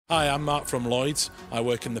Hi, I'm Mark from Lloyds. I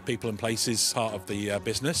work in the People and Places part of the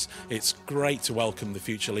business. It's great to welcome the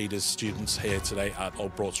Future Leaders students here today at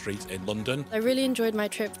Old Broad Street in London. I really enjoyed my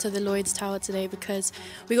trip to the Lloyds Tower today because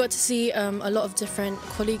we got to see a lot of different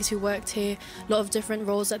colleagues who worked here, a lot of different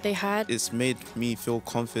roles that they had. It's made me feel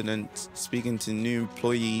confident speaking to new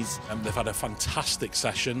employees. They've had a fantastic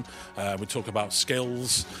session. We talk about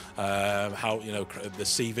skills, how, the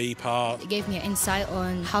CV part. It gave me an insight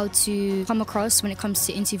on how to come across when it comes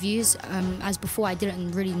to interviews. As before, I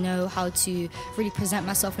didn't really know how to really present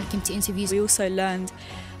myself when it came to interviews. We also learned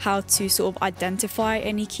how to sort of identify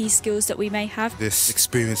any key skills that we may have. This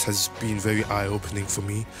experience has been very eye-opening for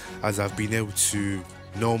me, as I've been able to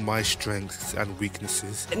know my strengths and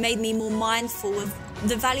weaknesses. It made me more mindful of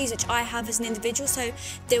the values which I have as an individual. So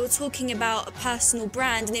they were talking about a personal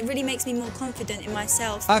brand, and it really makes me more confident in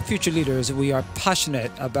myself. At Future Leaders, we are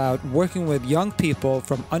passionate about working with young people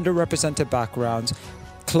from underrepresented backgrounds,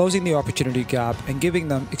 closing the opportunity gap and giving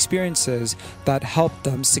them experiences that help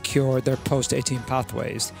them secure their post-18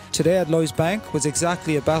 pathways. Today at Lloyds Bank was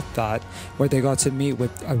exactly about that, where they got to meet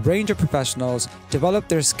with a range of professionals, develop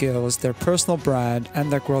their skills, their personal brand and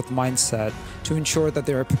their growth mindset to ensure that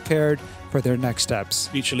they are prepared for their next steps.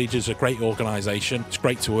 Future Leaders is a great organisation. It's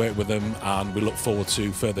great to work with them, and we look forward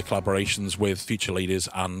to further collaborations with Future Leaders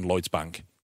and Lloyds Bank.